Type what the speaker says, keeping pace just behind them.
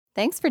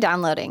Thanks for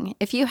downloading.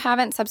 If you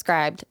haven't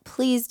subscribed,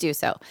 please do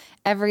so.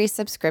 Every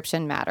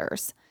subscription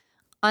matters.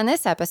 On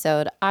this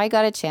episode, I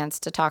got a chance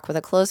to talk with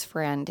a close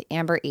friend,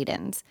 Amber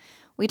Edens.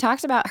 We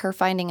talked about her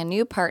finding a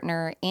new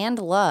partner and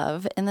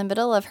love in the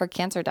middle of her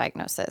cancer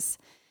diagnosis.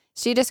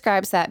 She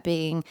describes that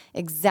being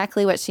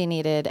exactly what she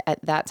needed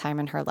at that time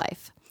in her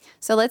life.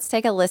 So let's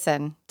take a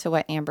listen to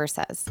what Amber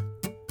says.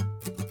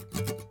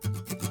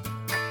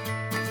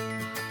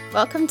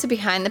 Welcome to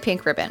Behind the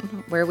Pink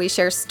Ribbon, where we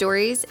share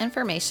stories,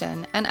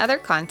 information, and other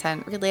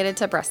content related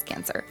to breast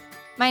cancer.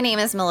 My name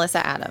is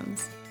Melissa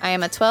Adams. I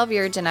am a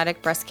 12-year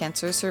genetic breast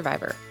cancer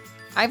survivor.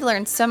 I've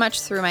learned so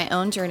much through my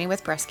own journey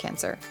with breast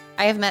cancer.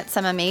 I have met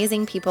some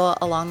amazing people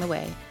along the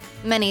way,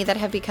 many that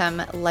have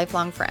become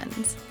lifelong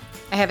friends.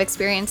 I have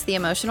experienced the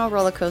emotional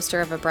roller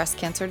coaster of a breast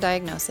cancer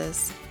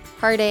diagnosis,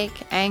 heartache,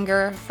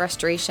 anger,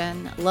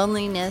 frustration,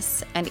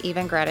 loneliness, and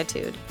even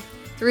gratitude.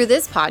 Through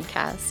this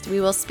podcast, we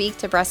will speak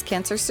to breast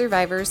cancer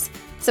survivors,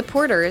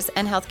 supporters,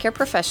 and healthcare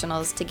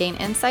professionals to gain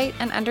insight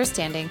and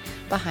understanding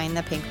behind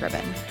the pink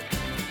ribbon.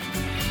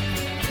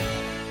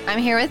 I'm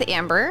here with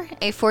Amber,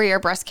 a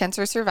 4-year breast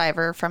cancer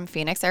survivor from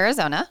Phoenix,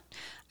 Arizona.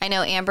 I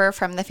know Amber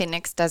from the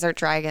Phoenix Desert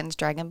Dragons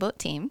Dragon Boat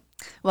team.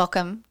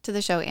 Welcome to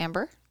the show,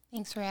 Amber.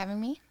 Thanks for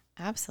having me.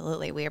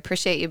 Absolutely. We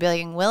appreciate you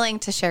being willing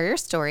to share your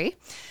story.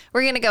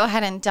 We're going to go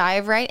ahead and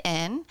dive right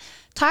in.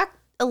 Talk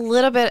a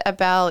little bit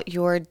about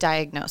your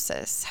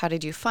diagnosis. How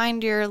did you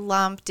find your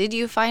lump? Did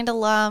you find a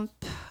lump?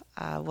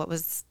 How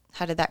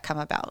did that come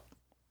about?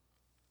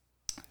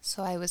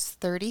 So I was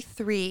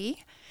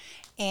 33,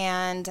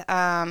 and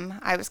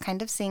I was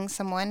kind of seeing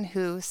someone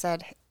who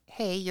said,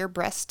 hey, your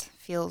breast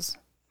feels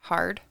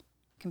hard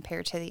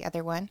compared to the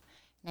other one.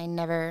 And I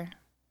never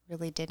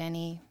really did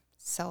any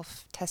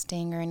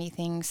self-testing or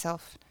anything,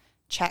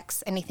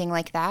 self-checks, anything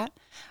like that.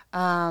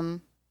 But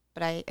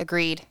I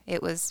agreed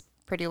it was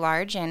pretty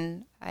large,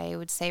 and I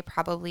would say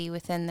probably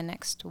within the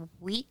next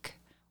week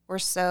or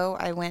so,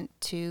 I went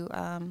to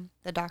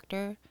the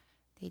doctor.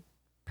 They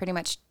pretty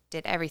much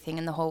did everything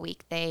in the whole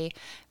week. They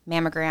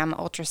mammogram,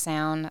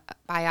 ultrasound,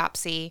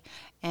 biopsy,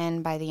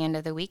 and by the end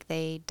of the week,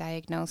 they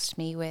diagnosed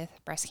me with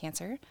breast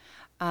cancer.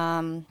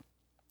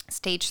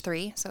 Stage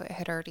 3, so it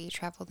had already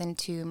traveled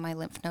into my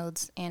lymph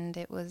nodes, and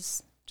it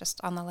was just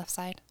on the left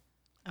side.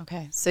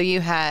 Okay. So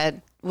you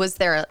had,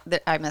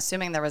 I'm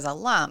assuming there was a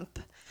lump.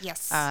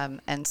 Yes.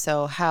 And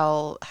so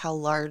how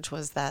large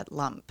was that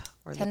lump?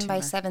 Or 10 by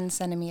 7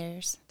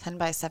 centimeters. 10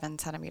 by 7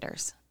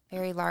 centimeters.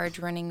 Very large,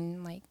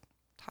 running like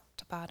top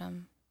to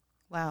bottom.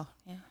 Wow.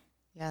 Yeah.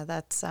 Yeah,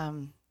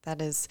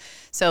 that is,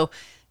 so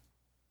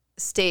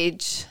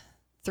stage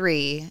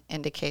 3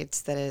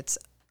 indicates that it's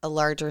a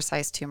larger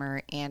size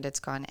tumor and it's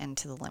gone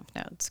into the lymph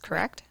nodes,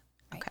 correct?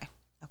 Right.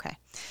 Okay.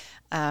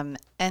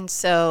 And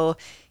so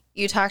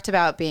you talked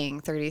about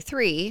being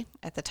 33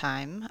 at the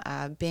time,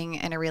 being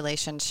in a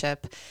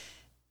relationship.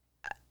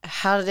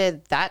 How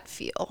did that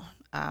feel,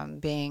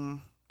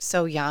 being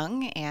so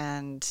young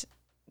and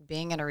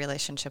being in a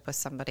relationship with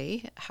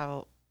somebody?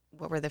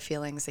 What were the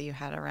feelings that you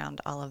had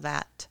around all of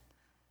that?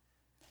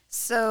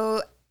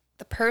 So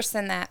the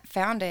person that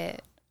found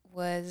it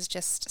was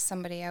just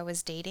somebody I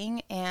was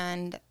dating,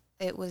 and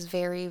it was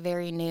very,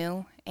 very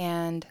new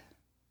and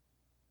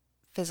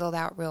fizzled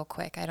out real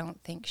quick. I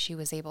don't think she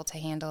was able to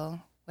handle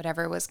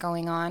whatever was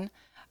going on.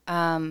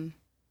 It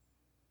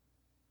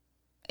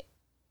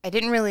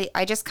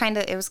was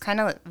kind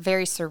of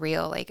very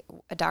surreal. Like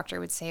a doctor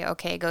would say,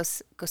 okay, go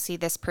see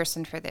this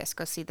person for this,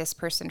 go see this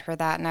person for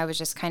that. And I was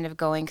just kind of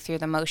going through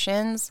the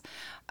motions.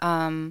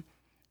 I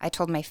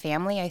told my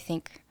family, I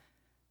think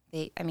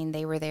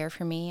they were there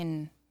for me,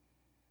 and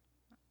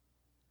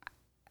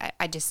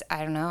I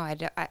don't know.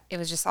 It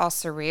was just all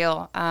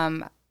surreal.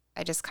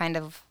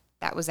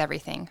 That was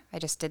everything. I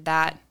just did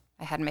that.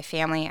 I had my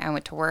family, I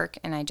went to work,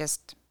 and I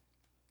just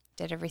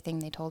did everything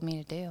they told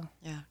me to do.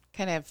 Yeah,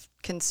 kind of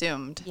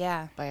consumed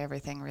by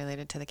everything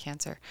related to the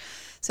cancer.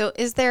 So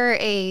is there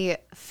a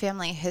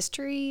family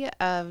history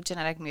of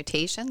genetic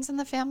mutations in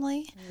the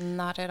family?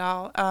 Not at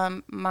all.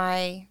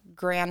 My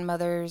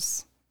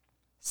grandmother's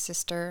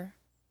sister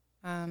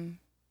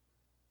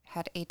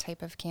had a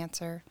type of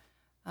cancer,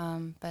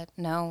 but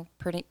no,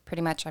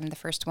 pretty much I'm the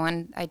first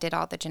one. I did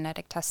all the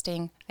genetic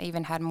testing. I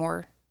even had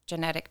more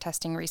genetic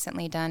testing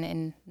recently done,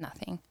 and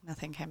nothing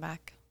came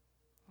back.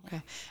 Yeah.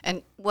 Okay.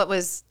 And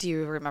do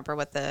you remember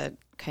what the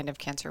kind of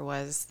cancer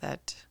was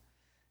that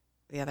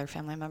the other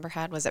family member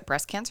had? Was it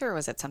breast cancer or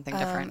was it something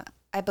different?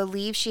 I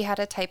believe she had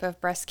a type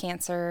of breast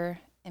cancer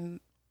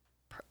and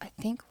I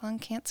think lung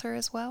cancer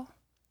as well.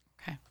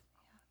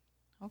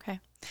 Okay.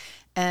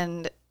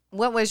 And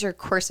what was your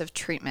course of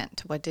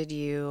treatment? What did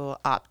you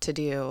opt to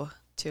do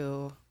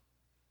to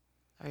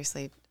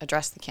obviously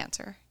address the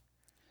cancer?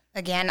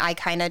 Again, I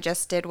kind of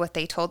just did what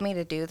they told me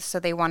to do. So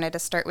they wanted to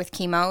start with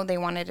chemo. They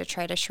wanted to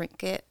try to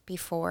shrink it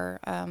before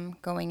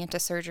going into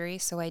surgery.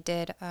 So I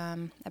did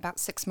about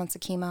 6 months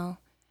of chemo.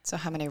 So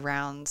how many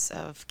rounds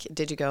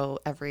did you go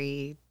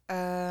every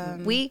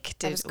week?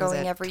 I was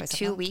going every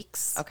 2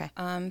 weeks. Okay.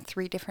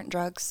 3 different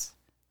drugs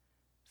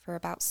for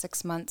about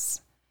 6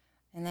 months.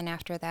 And then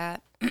after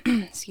that,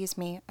 excuse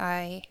me,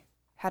 I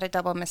had a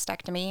double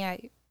mastectomy.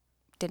 I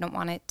didn't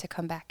want it to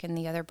come back in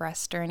the other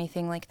breast or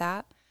anything like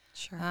that.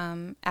 Sure.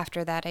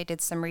 After that, I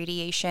did some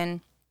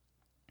radiation.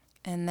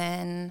 And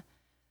then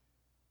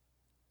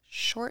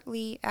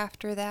shortly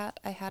after that,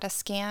 I had a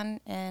scan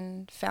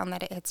and found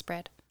that it had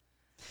spread.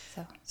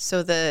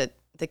 So the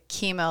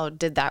chemo,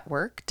 did that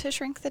work to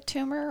shrink the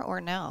tumor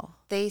or no?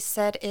 They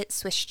said it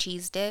Swiss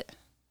cheesed it.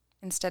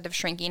 Instead of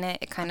shrinking it,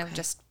 it kind of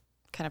just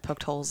kind of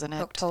poked holes in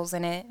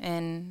it.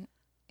 And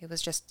it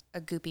was just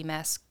a goopy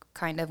mess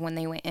kind of when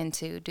they went in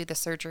to do the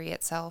surgery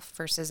itself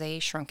versus a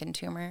shrunken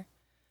tumor.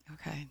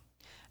 Okay.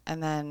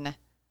 And then,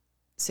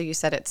 so you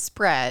said it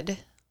spread.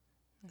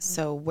 Mm-hmm.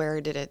 So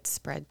where did it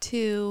spread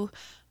to?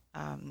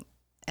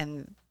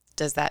 And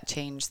does that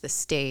change the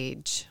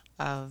stage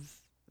of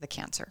the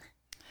cancer?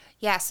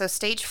 Yeah, so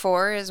stage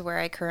 4 is where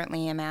I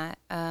currently am at.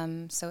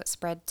 So it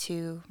spread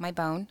to my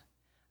bone,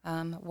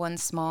 one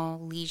small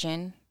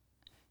lesion,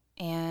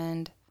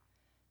 and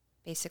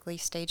basically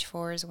stage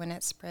 4 is when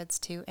it spreads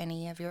to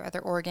any of your other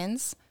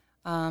organs.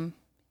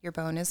 Your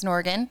bone is an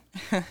organ.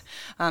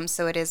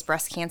 So it is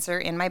breast cancer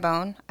in my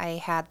bone. I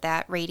had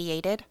that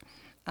radiated.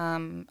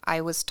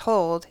 I was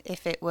told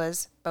if it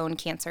was bone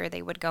cancer,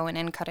 they would go in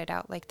and cut it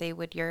out like they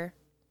would your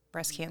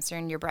breast cancer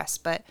in your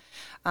breast. But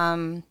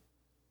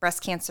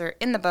breast cancer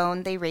in the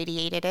bone, they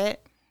radiated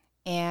it,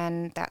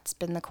 and that's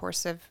been the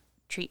course of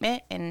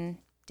treatment, and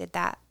did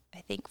that,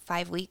 I think,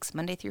 5 weeks,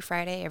 Monday through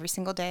Friday, every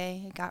single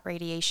day, got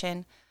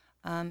radiation,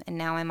 and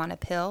now I'm on a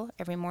pill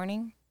every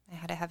morning. I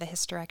had to have a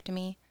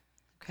hysterectomy.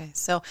 Okay,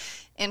 so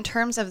in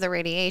terms of the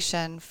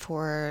radiation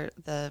for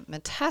the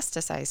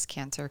metastasized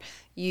cancer,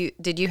 you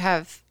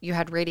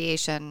had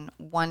radiation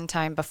one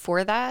time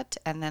before that,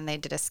 and then they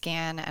did a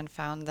scan and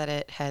found that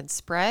it had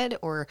spread,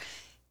 or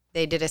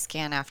they did a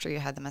scan after you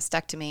had the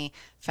mastectomy,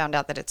 found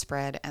out that it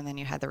spread, and then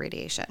you had the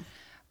radiation?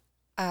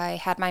 I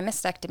had my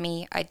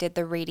mastectomy. I did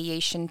the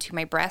radiation to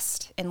my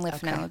breast and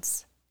lymph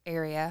nodes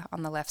area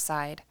on the left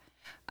side.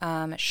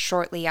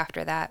 Shortly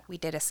after that, we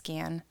did a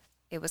scan.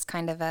 It was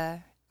kind of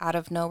a out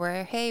of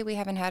nowhere, hey, we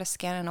haven't had a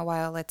scan in a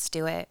while, let's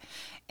do it.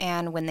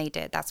 And when they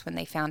did, that's when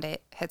they found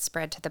it had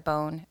spread to the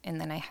bone,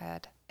 and then I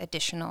had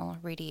additional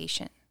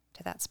radiation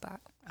to that spot.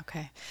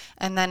 Okay.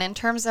 And then in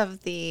terms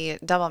of the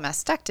double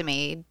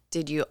mastectomy,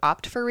 did you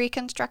opt for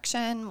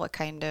reconstruction? What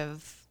kind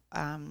of,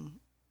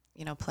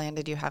 plan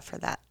did you have for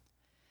that?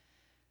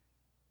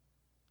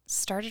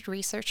 Started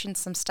researching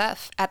some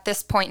stuff. At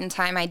this point in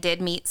time, I did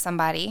meet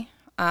somebody,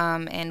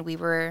 and we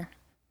were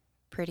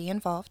pretty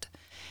involved.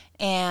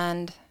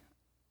 And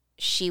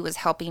she was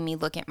helping me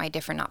look at my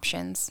different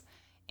options.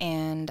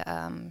 And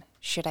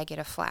should I get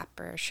a flap,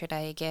 or should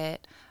I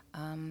get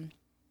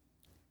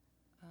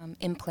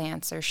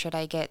implants, or should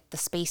I get the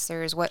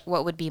spacers? What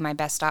would be my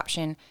best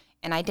option?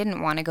 And I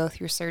didn't want to go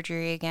through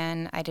surgery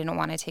again. I didn't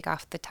want to take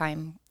off the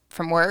time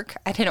from work.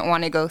 I didn't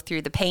want to go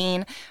through the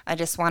pain. I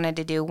just wanted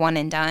to do one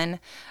and done.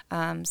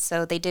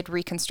 So they did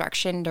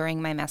reconstruction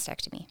during my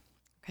mastectomy.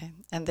 Okay.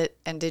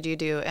 And did you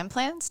do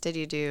implants? Did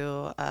you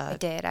do? I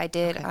did.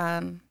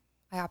 Okay.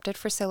 I opted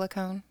for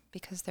silicone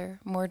because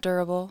they're more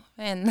durable,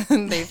 and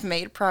they've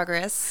made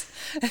progress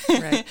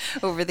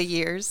over the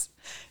years.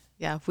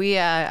 Yeah,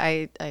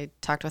 I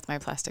talked with my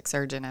plastic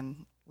surgeon,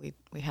 and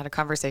we had a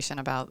conversation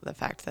about the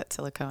fact that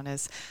silicone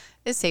is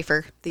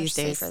safer these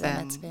days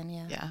than it's been,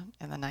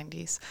 in the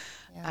 90s.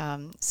 Yeah.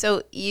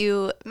 So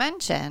you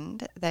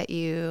mentioned that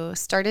you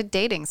started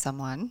dating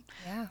someone,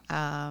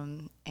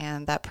 and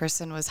that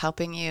person was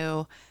helping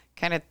you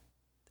kind of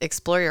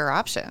explore your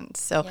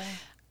options. So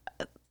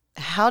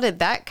how did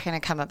that kind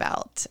of come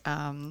about?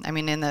 I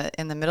mean, in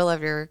the middle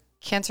of your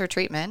cancer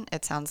treatment,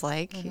 it sounds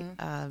like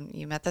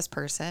you met this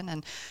person,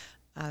 and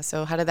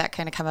so how did that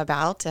kind of come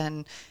about?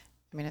 And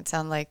I mean, it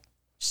sounded like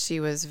she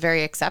was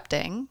very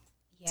accepting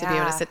to be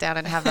able to sit down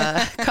and have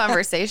a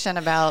conversation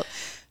about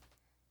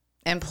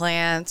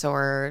implants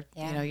or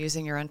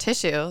using your own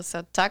tissue.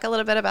 So talk a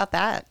little bit about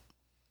that.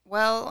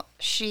 Well,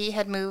 she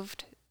had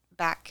moved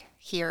back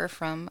here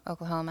from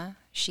Oklahoma.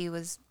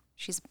 She's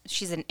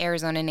an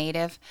Arizona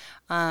native,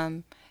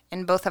 and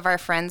both of our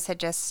friends had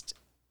just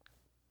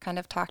kind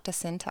of talked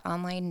us into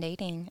online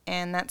dating,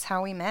 and that's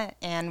how we met.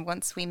 And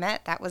once we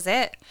met, that was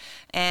it,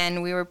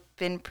 and we were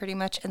been pretty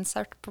much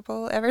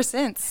inseparable ever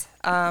since.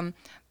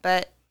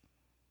 But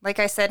like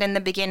I said in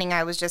the beginning,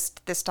 I was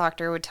just, this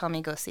doctor would tell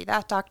me go see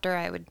that doctor.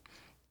 I would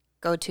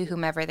go to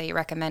whomever they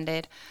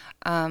recommended.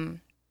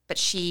 But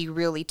she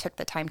really took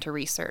the time to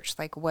research,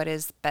 like, what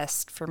is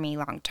best for me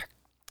long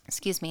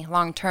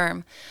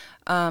term.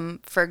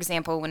 For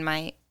example,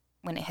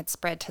 when it had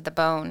spread to the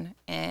bone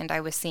and I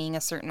was seeing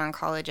a certain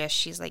oncologist,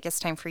 she's like, it's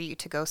time for you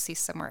to go see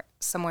somewhere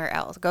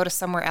else. Go to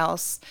somewhere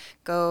else.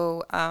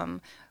 Go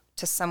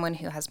to someone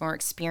who has more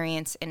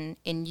experience in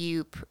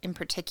you, in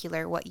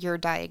particular, what your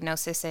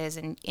diagnosis is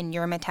and in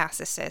your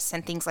metastasis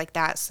and things like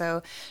that.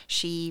 So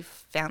she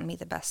found me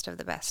the best of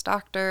the best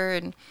doctor,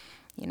 and,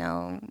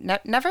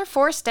 never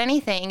forced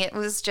anything. It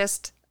was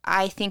just,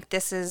 I think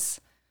this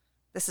is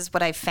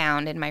what I've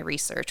found in my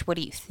research. What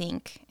do you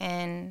think?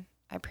 And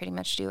I pretty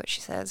much do what she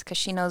says because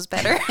she knows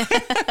better.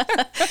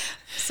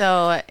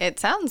 So it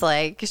sounds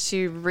like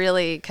she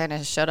really kind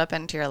of showed up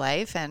into your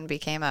life and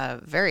became a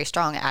very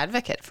strong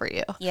advocate for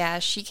you. Yeah,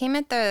 she came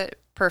at the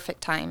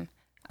perfect time.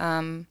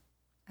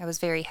 I was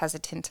very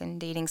hesitant in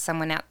dating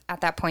someone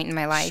at that point in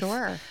my life.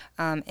 Sure.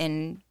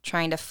 And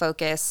trying to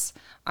focus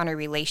on a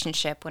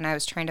relationship when I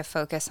was trying to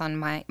focus on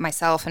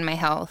myself and my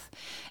health.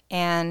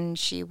 And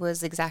she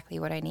was exactly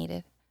what I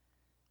needed.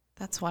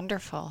 That's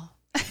wonderful.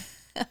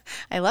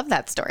 I love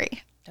that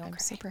story. I'm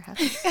super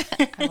happy.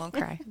 I won't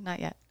cry.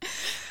 Not yet.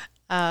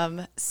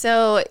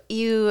 So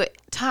you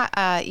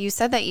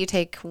said that you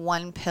take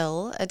one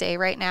pill a day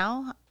right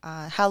now.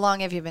 How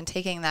long have you been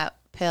taking that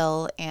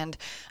pill, and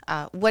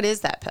what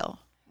is that pill?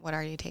 What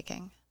are you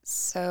taking?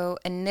 So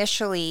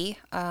initially,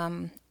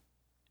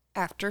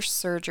 after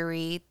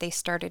surgery, they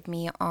started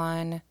me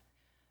on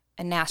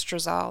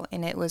anastrozole,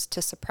 and it was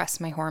to suppress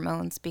my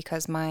hormones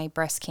because my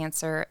breast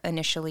cancer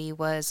initially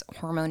was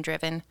hormone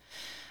driven.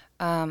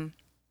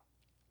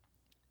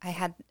 I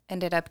had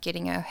ended up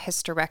getting a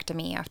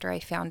hysterectomy after I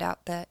found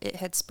out that it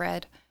had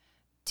spread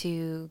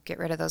to get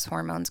rid of those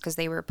hormones because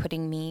they were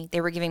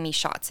giving me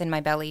shots in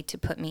my belly to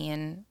put me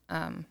in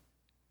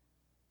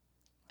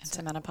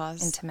into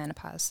menopause. Into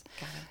menopause.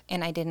 Got it.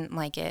 And I didn't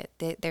like it.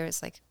 There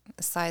was like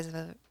the size of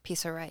a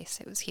piece of rice.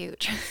 It was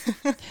huge.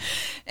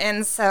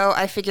 And so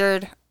I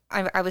figured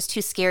I was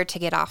too scared to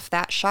get off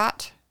that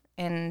shot,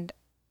 and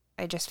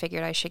I just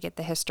figured I should get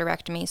the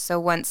hysterectomy.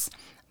 So once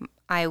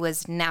I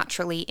was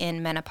naturally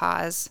in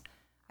menopause,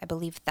 I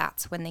believe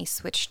that's when they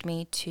switched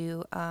me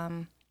to,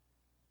 I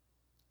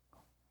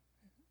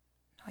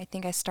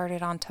think I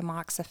started on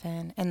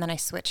tamoxifen, and then I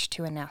switched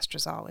to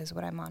anastrozole is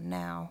what I'm on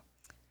now.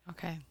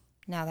 Okay.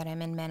 Now that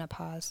I'm in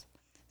menopause.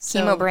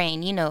 So,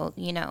 Chemobrain, you know,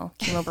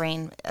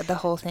 Chemobrain, the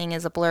whole thing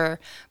is a blur.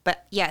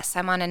 But yes,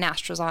 I'm on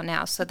anastrozole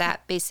now, so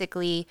that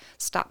basically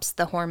stops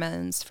the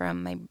hormones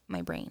from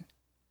my brain.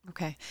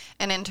 Okay.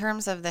 And in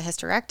terms of the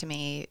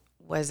hysterectomy,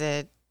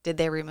 did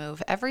they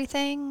remove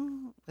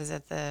everything? Was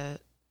it the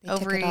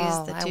ovaries,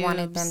 the tubes? I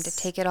wanted them to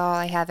take it all.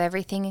 I have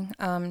everything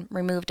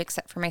removed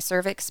except for my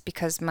cervix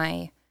because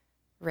my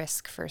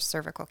risk for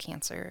cervical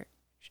cancer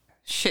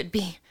should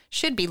be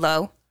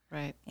low.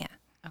 Right. Yeah.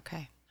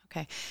 Okay.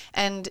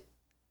 And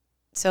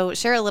so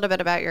share a little bit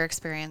about your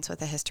experience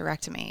with a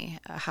hysterectomy.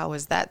 How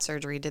was that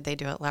surgery? Did they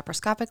do it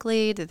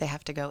laparoscopically? Did they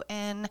have to go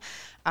in?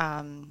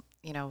 Vaginally?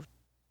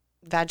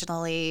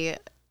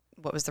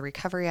 What was the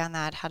recovery on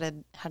that? How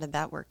did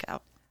that work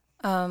out?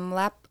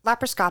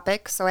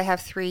 Laparoscopic. So I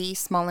have 3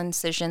 small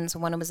incisions.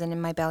 One was in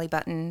my belly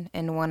button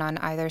and one on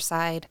either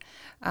side.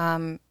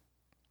 As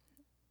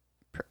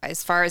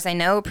far as I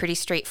know, pretty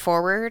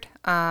straightforward.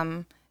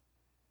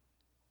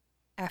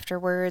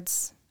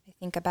 Afterwards,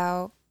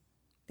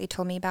 they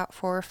told me about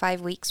 4 or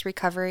 5 weeks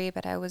recovery,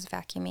 but I was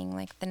vacuuming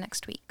like the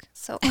next week.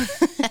 So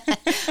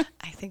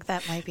I think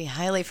that might be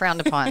highly frowned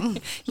upon.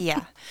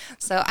 Yeah.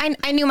 So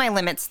I knew my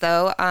limits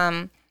though.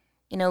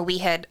 We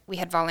had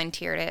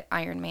volunteered at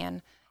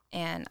Ironman,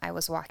 and I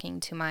was walking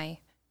to my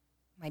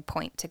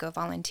point to go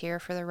volunteer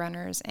for the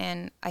runners,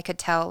 and I could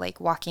tell like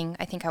walking,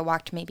 I think I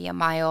walked maybe a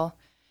mile,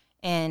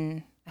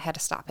 and I had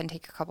to stop and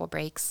take a couple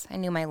breaks. I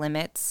knew my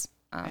limits.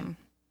 Right.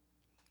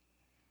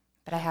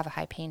 But I have a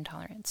high pain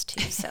tolerance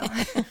too, so.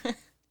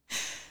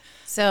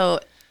 So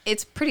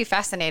it's pretty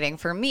fascinating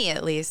for me,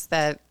 at least,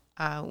 that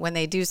when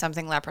they do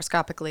something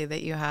laparoscopically,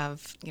 that you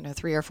have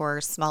 3 or 4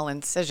 small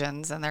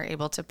incisions, and they're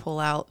able to pull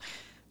out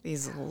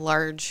these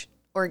large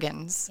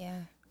organs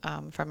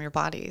from your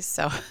body.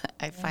 So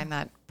I find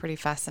that pretty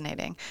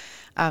fascinating.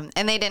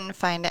 And they didn't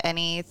find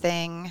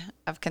anything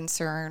of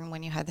concern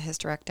when you had the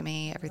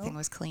hysterectomy. Everything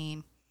was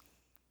clean.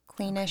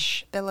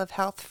 Cleanish bill of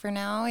health for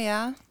now,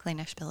 yeah.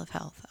 Cleanish bill of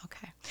health,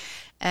 okay.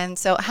 And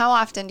so how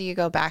often do you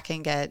go back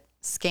and get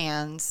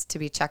scans to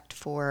be checked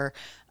for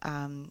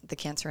the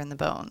cancer in the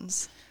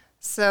bones?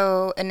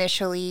 So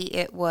initially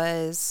it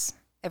was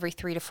every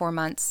 3 to 4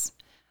 months.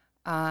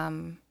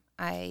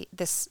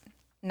 This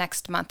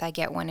next month I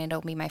get one.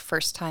 It'll be my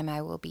first time.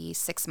 I will be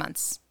 6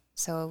 months.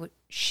 So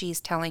she's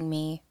telling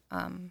me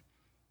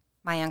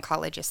my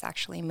oncologist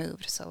actually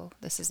moved, so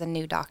this is a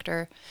new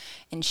doctor,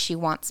 and she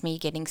wants me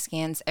getting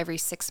scans every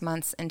 6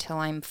 months until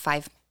I'm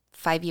five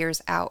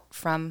years out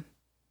from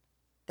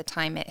the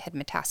time it had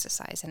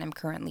metastasized, and I'm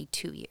currently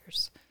 2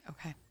 years.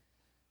 Okay.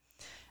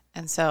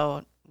 And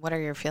so what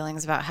are your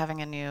feelings about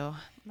having a new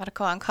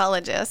medical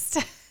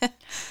oncologist?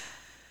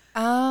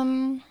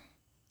 My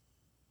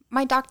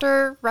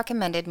doctor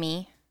recommended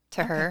me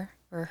to her,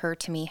 or her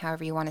to me,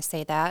 however you want to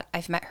say that.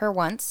 I've met her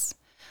once.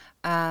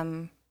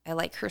 I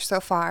like her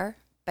so far,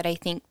 but I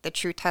think the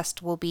true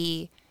test will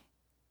be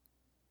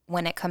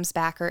when it comes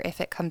back, or if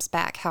it comes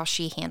back, how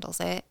she handles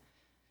it.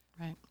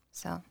 Right.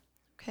 So.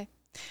 Okay.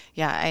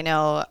 Yeah, I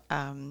know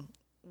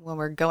when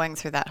we're going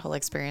through that whole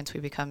experience, we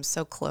become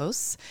so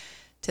close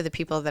to the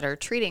people that are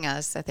treating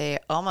us that they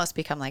almost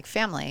become like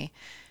family.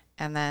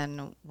 And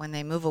then when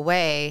they move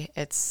away,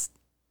 it's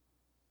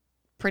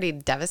pretty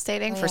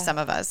devastating for some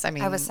of us. I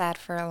mean, I was sad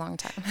for a long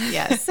time.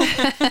 Yes.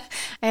 I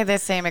had the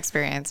same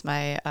experience.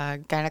 My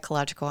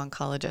gynecological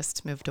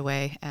oncologist moved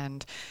away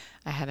and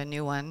I had a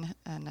new one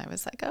and I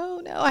was like,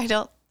 oh no, I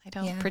don't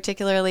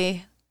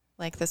particularly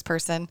like this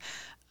person.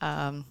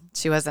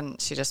 She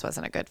just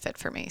wasn't a good fit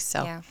for me.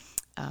 So,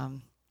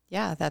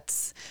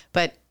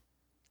 but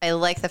I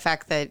like the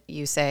fact that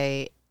you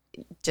say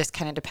just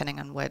kind of depending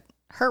on what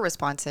her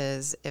response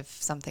is, if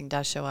something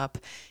does show up,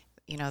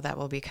 that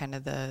will be kind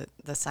of the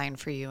sign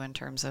for you in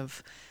terms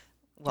of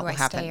what will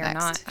happen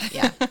next.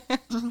 Yeah.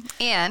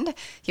 And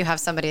you have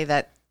somebody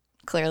that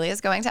clearly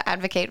is going to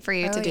advocate for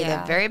you to do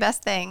the very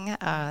best thing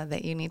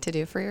that you need to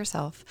do for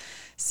yourself.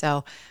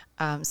 So,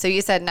 so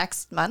you said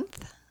next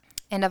month?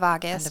 End of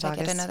August, I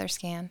get another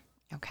scan.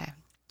 Okay.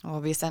 We'll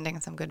be sending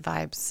some good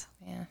vibes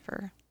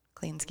for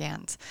clean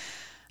scans.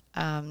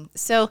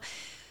 So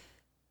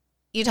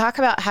you talk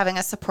about having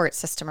a support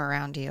system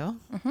around you.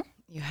 Mm-hmm.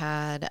 You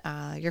had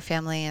your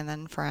family and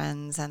then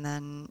friends and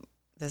then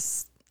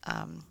this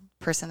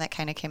person that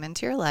kind of came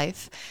into your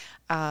life.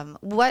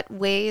 What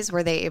ways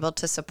were they able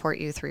to support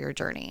you through your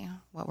journey?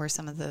 What were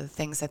some of the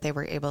things that they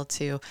were able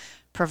to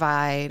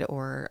provide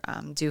or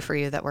do for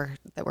you that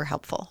were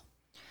helpful?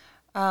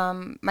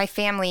 My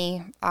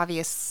family,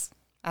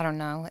 I don't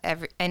know,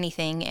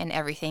 anything and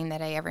everything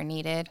that I ever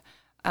needed.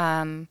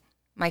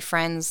 My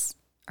friends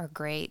are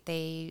great.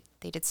 They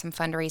did some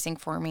fundraising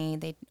for me.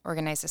 They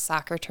organized a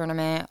soccer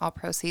tournament. All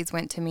proceeds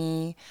went to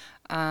me.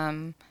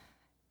 And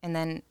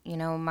then,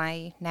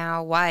 my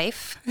now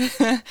wife,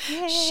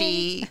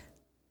 she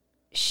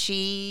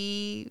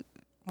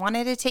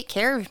wanted to take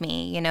care of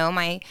me.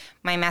 My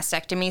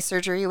mastectomy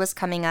surgery was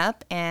coming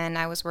up and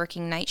I was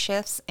working night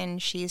shifts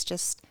and she's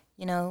just,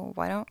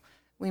 why don't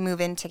we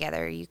move in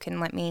together? You can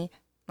let me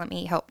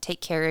help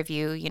take care of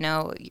you.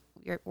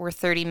 We're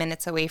 30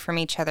 minutes away from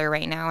each other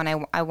right now,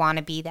 and I want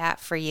to be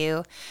that for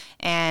you.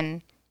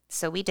 And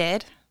so we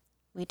did.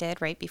 We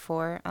did right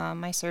before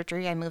my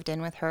surgery. I moved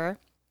in with her.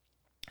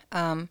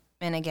 And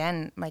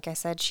again, like I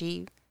said,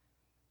 she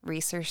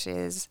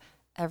researches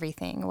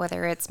everything,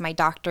 whether it's my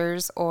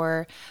doctors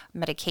or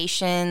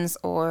medications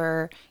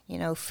or,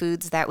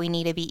 foods that we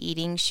need to be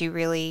eating. She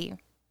really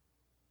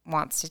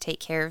wants to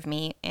take care of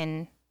me,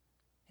 and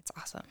it's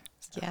awesome.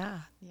 So.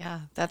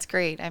 Yeah, that's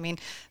great. I mean,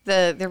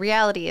 the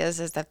reality is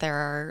that there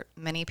are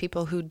many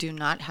people who do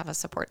not have a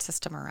support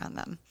system around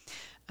them.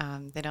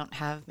 They don't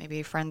have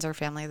maybe friends or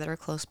family that are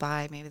close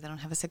by. Maybe they don't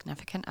have a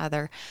significant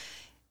other.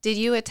 Did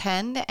you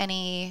attend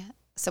any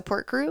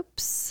support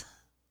groups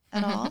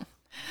at all?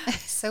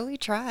 So we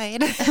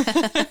tried.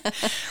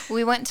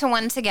 We went to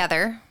one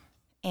together,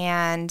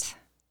 and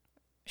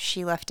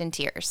she left in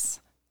tears.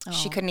 Oh.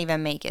 She couldn't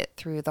even make it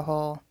through the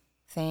whole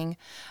thing.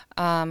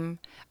 I'm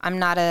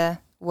not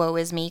a woe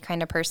is me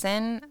kind of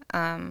person.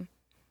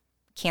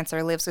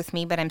 Cancer lives with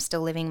me, but I'm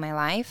still living my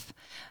life.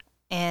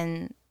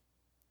 And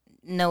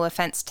no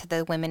offense to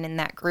the women in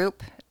that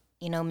group,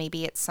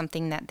 maybe it's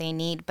something that they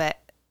need, but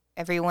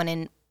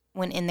everyone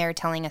went in there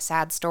telling a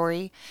sad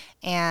story.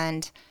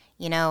 And,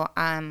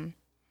 I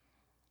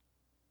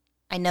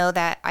know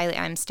that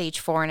I'm stage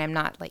 4 and I'm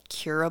not like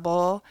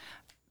curable,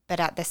 but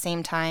at the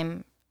same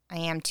time, I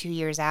am 2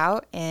 years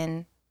out,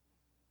 and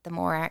the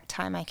more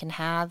time I can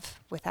have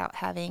without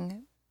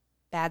having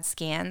bad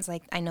scans,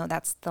 like I know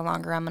that's the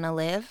longer I'm going to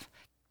live.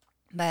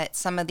 But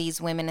some of these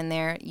women in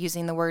there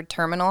using the word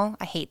terminal,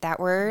 I hate that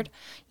word.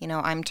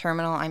 I'm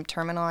terminal.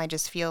 I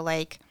just feel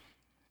like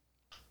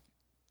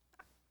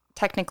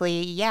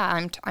technically,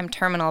 I'm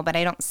terminal, but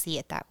I don't see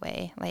it that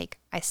way. Like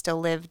I still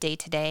live day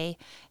to day,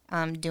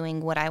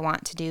 doing what I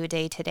want to do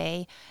day to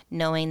day,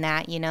 knowing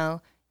that,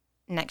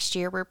 next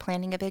year we're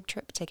planning a big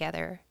trip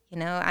together.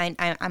 I'm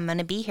going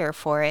to be here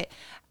for it.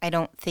 I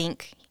don't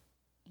think,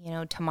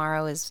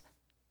 tomorrow is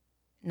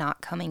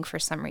not coming for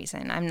some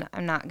reason.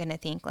 I'm not going to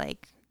think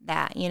like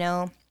that,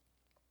 I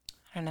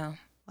don't know.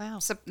 Wow.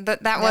 So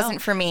that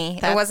wasn't for me.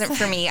 It wasn't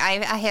for me.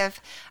 I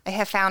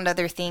have found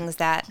other things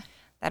that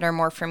are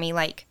more for me,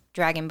 like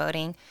dragon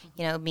boating,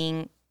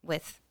 being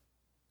with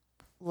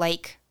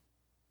like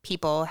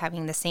people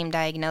having the same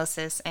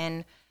diagnosis,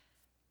 and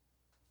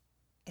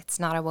it's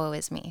not a woe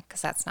is me,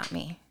 because that's not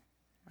me.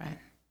 Right.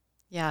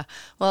 Yeah.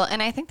 Well,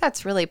 and I think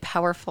that's really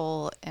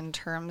powerful in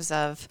terms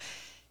of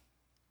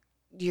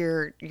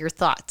your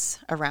thoughts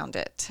around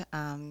it.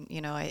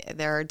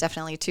 There are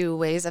definitely two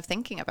ways of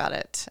thinking about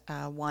it.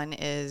 One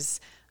is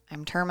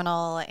I'm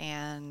terminal,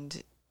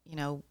 and,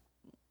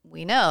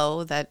 we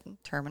know that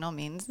terminal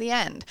means the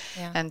end.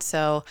 Yeah. And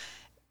so,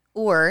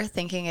 or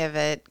thinking of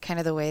it kind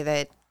of the way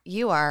that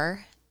you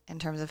are, in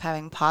terms of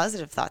having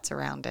positive thoughts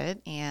around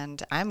it,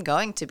 and I'm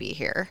going to be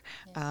here,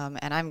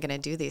 and I'm going to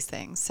do these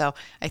things. So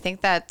I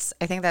think that's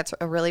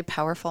a really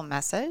powerful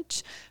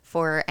message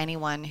for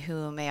anyone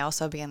who may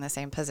also be in the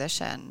same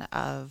position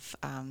of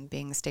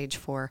being stage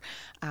 4,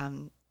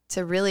 to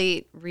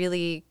really,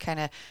 really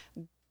kind of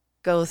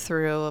go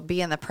through,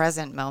 be in the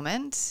present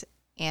moment,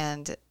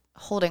 and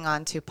holding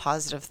on to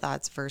positive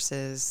thoughts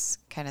versus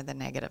kind of the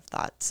negative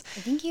thoughts. I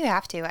think you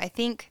have to. I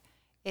think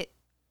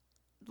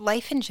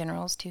life in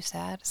general is too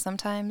sad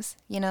sometimes,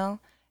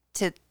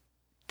 to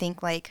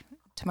think like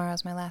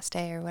tomorrow's my last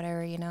day or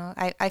whatever,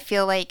 I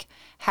feel like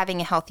having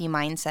a healthy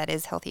mindset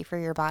is healthy for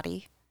your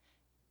body.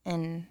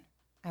 And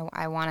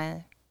I want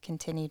to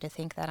continue to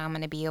think that I'm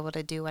going to be able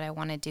to do what I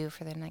want to do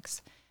for the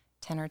next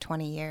 10 or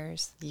 20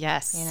 years.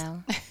 Yes.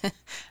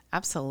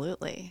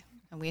 Absolutely.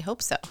 And we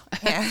hope so.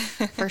 Yeah.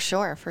 For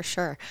sure. For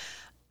sure.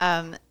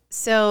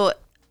 So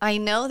I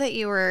know that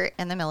you were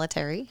in the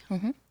military.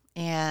 Mm-hmm.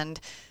 And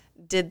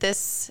did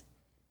this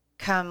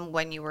come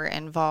when you were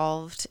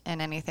involved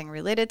in anything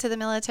related to the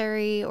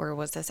military, or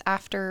was this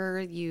after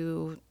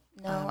you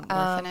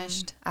were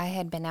finished? I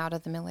had been out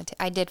of the military.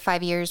 I did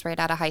 5 years right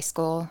out of high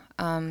school.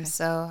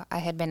 So I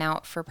had been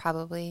out for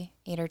probably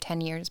 8 or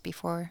 10 years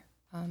before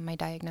my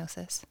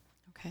diagnosis.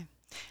 Okay.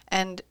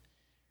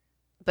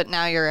 But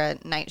now you're a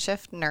night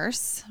shift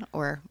nurse,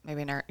 or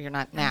maybe you're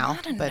not now,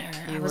 but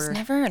I was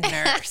never a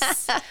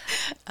nurse.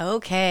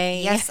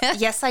 Okay.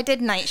 Yes, I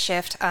did night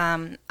shift.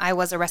 I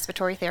was a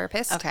respiratory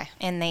therapist. Okay.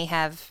 And they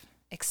have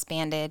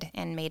expanded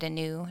and made a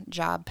new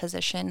job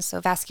position, so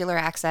vascular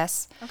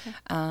access.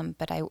 Okay.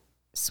 But I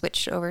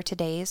switched over to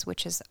days,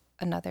 which is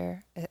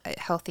another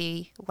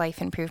healthy life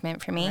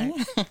improvement for me.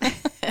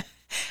 Right.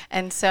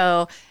 And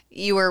so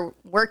you were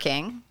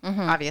working,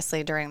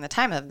 obviously, during the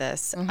time of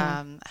this.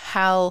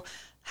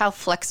 How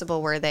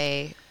flexible were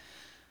they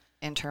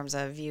in terms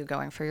of you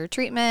going for your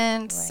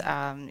treatments?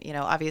 Right.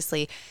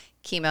 Obviously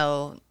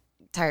chemo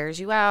tires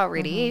you out,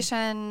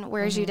 radiation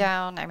wears you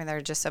down. I mean, there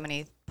are just so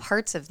many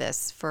parts of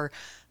this for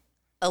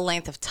a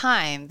length of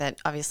time that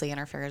obviously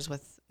interferes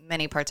with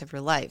many parts of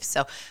your life.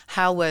 So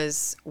how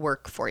was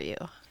work for you?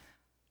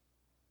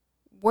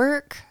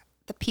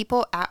 The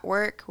people at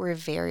work were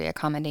very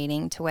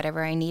accommodating to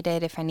whatever I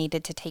needed. If I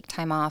needed to take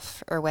time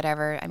off or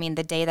whatever. I mean,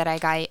 the day that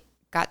I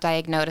got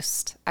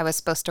diagnosed, I was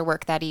supposed to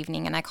work that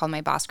evening, and I called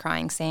my boss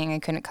crying, saying I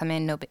couldn't come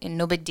in.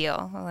 No big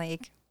deal.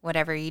 Like,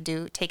 whatever you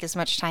do, take as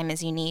much time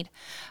as you need.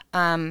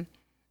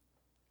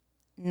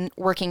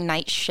 Working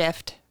night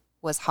shift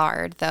was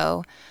hard,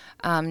 though.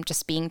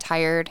 Just being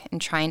tired and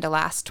trying to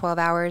last 12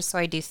 hours. So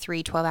I do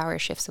 3 12-hour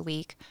shifts a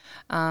week.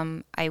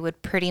 I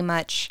would pretty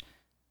much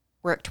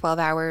work 12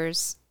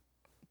 hours,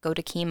 go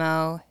to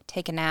chemo,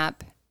 take a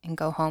nap, and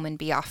go home and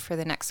be off for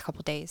the next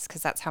couple days,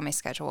 because that's how my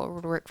schedule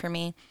would work for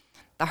me.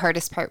 The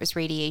hardest part was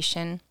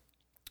radiation,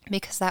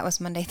 because that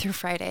was Monday through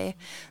Friday.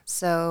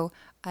 So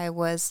I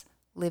was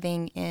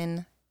living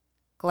in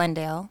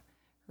Glendale,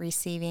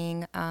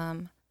 receiving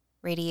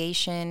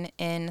radiation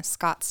in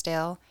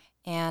Scottsdale,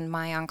 and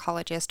my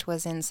oncologist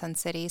was in Sun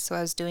City. So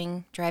I was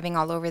driving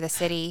all over the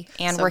city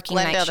and working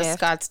night shift. Glendale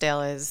to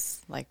Scottsdale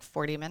is like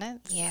 40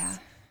 minutes. Yeah.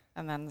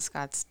 And then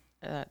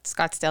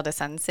Scottsdale to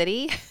Sun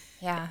City.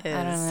 Yeah, I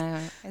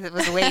don't know. It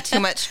was way too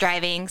much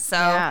driving. So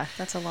yeah,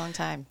 that's a long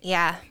time.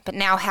 Yeah, but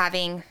now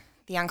having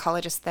the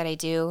oncologist that I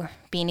do,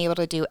 being able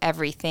to do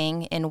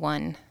everything in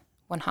one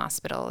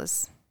hospital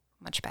is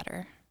much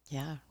better.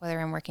 Yeah. Whether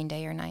I'm working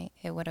day or night,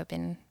 it would have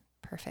been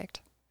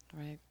perfect.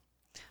 Right.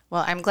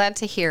 Well, I'm glad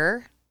to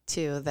hear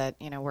too that,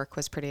 work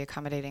was pretty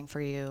accommodating for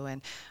you.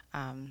 And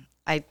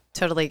I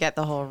totally get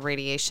the whole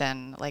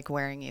radiation, like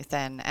wearing you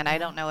thin. And I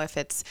don't know if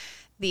it's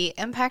the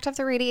impact of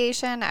the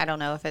radiation. I don't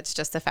know if it's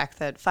just the fact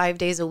that 5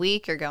 days a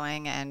week you're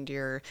going and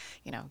you're,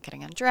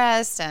 getting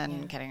undressed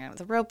and getting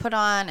the robe put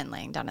on and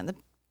laying down in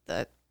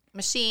the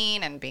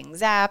machine and being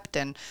zapped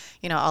and,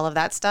 all of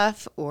that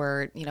stuff,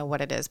 or, what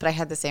it is. But I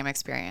had the same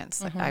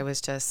experience. Like, I was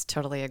just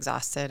totally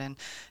exhausted and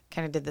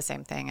kind of did the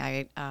same thing.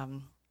 I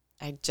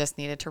just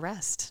needed to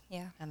rest.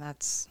 Yeah. And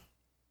that's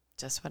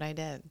just what I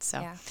did.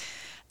 So,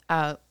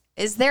 yeah.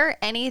 Is there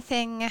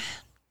anything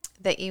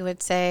that you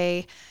would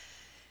say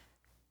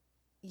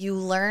you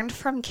learned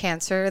from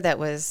cancer that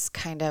was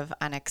kind of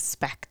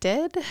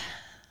unexpected?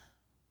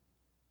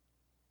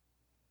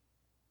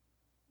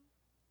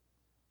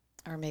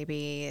 Or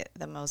maybe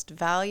the most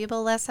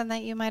valuable lesson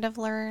that you might have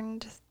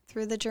learned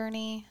through the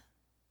journey?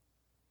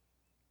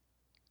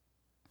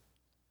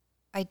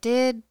 I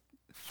did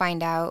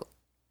find out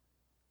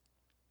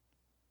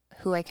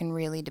who I can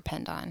really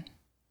depend on,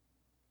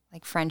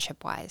 like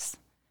friendship-wise.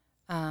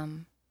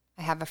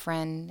 I have a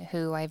friend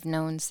who I've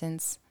known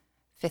since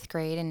 5th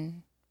grade,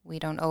 and we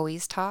don't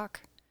always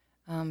talk,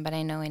 but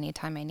I know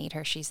anytime I need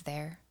her, she's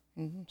there,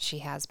 and she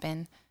has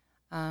been.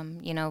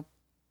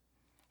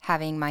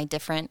 Having my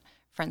different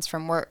friends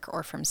from work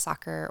or from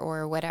soccer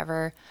or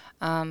whatever,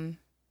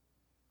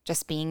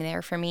 just being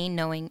there for me,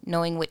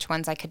 knowing which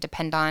ones I could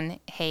depend on.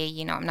 Hey,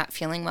 I'm not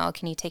feeling well.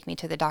 Can you take me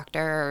to the doctor?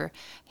 Or,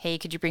 hey,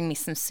 could you bring me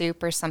some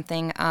soup or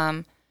something?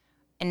 And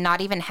not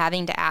even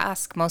having to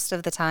ask most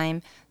of the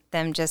time,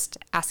 them just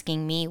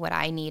asking me what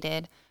I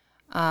needed.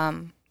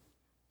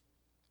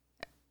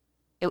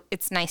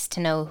 It's nice to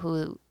know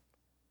who,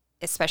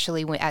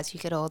 especially as you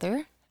get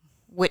older,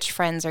 which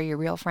friends are your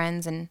real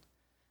friends, and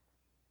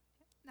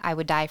I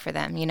would die for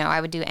them. I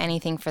would do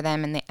anything for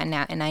them,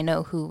 and I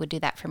know who would do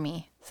that for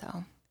me.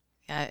 So,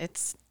 yeah,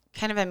 it's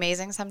kind of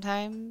amazing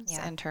sometimes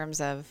in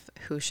terms of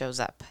who shows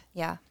up.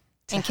 Yeah,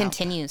 and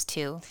continues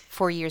to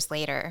 4 years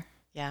later.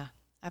 Yeah,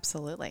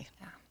 Absolutely.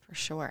 Yeah, for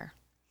sure.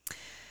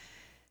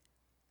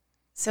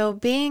 So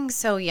being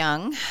so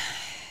young,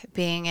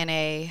 being in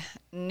a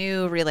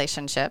new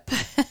relationship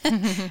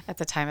at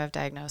the time of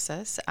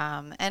diagnosis,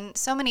 and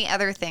so many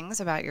other things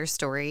about your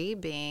story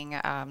being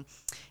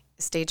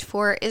stage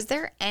 4, is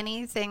there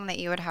anything that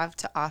you would have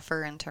to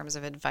offer in terms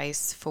of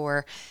advice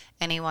for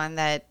anyone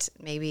that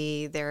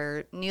maybe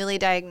they're newly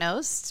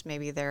diagnosed,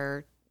 maybe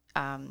they're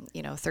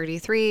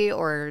 33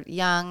 or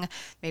young,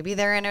 maybe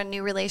they're in a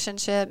new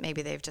relationship,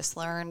 maybe they've just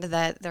learned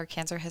that their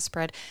cancer has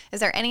spread.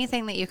 Is there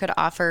anything that you could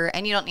offer?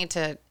 And you don't need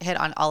to hit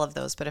on all of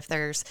those, but if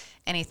there's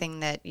anything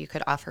that you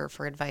could offer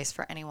for advice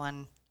for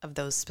anyone of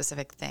those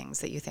specific things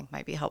that you think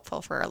might be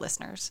helpful for our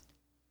listeners.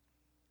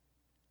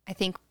 I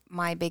think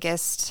my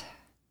biggest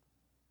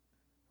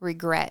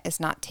regret is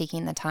not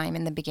taking the time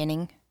in the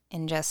beginning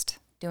and just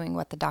doing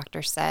what the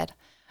doctor said.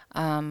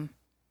 I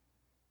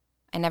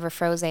never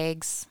froze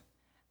eggs.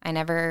 I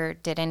never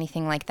did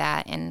anything like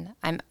that. And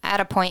I'm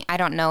at a point, I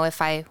don't know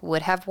if I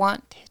would have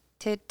wanted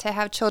to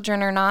have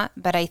children or not,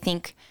 but I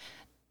think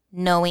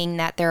knowing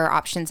that there are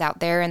options out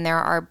there and there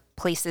are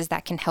places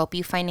that can help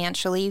you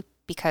financially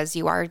because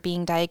you are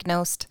being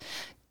diagnosed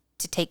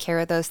to take care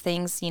of those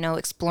things,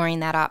 exploring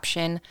that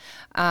option,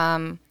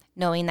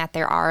 knowing that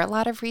there are a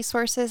lot of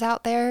resources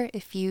out there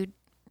if you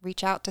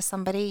reach out to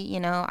somebody.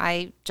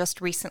 I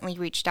just recently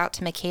reached out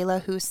to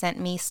Michaela, who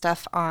sent me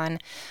stuff on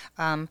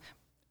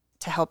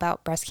to help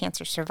out breast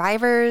cancer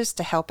survivors,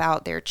 to help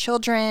out their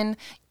children.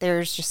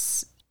 I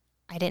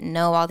didn't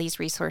know all these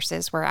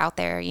resources were out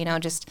there,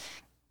 just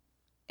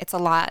it's a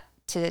lot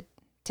to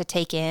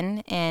take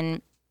in.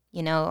 And,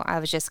 I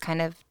was just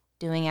kind of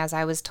doing as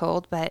I was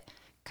told, but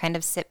kind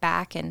of sit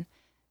back and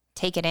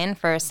take it in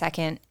for a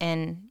second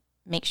and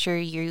make sure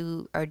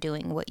you are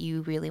doing what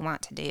you really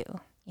want to do,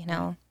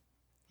 Yeah.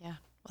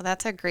 Well,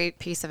 that's a great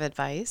piece of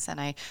advice, and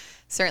I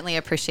certainly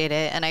appreciate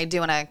it. And I do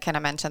want to kind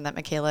of mention that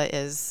Michaela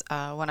is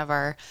one of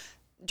our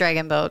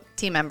Dragon Boat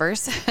team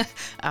members,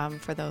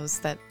 for those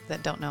that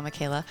don't know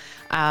Michaela.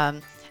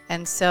 And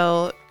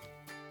so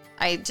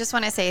I just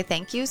want to say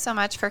thank you so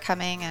much for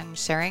coming and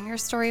sharing your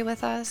story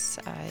with us.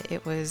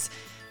 It was,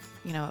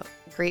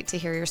 great to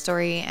hear your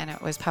story, and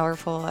it was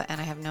powerful,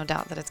 and I have no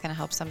doubt that it's going to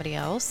help somebody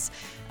else.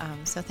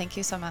 So thank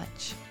you so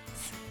much.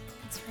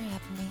 Thanks for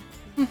having me.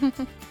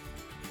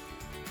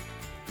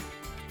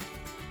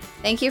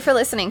 Thank you for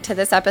listening to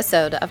this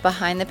episode of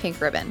Behind the Pink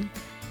Ribbon.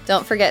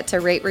 Don't forget to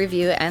rate,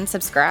 review, and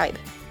subscribe.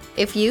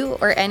 If you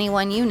or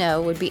anyone you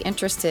know would be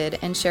interested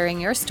in sharing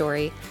your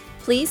story,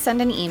 please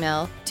send an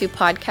email to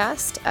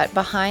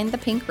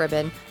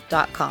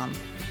podcast@behindthepink.ribbon.com.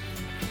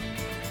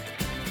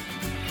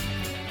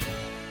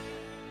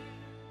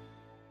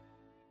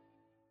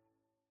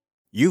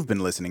 You've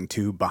been listening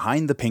to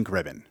Behind the Pink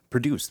Ribbon,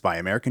 produced by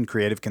American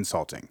Creative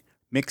Consulting,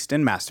 mixed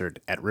and mastered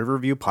at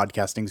Riverview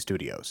Podcasting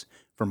Studios.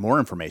 For more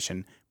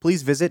information,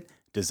 please visit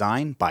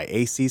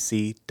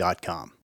designbyacc.com.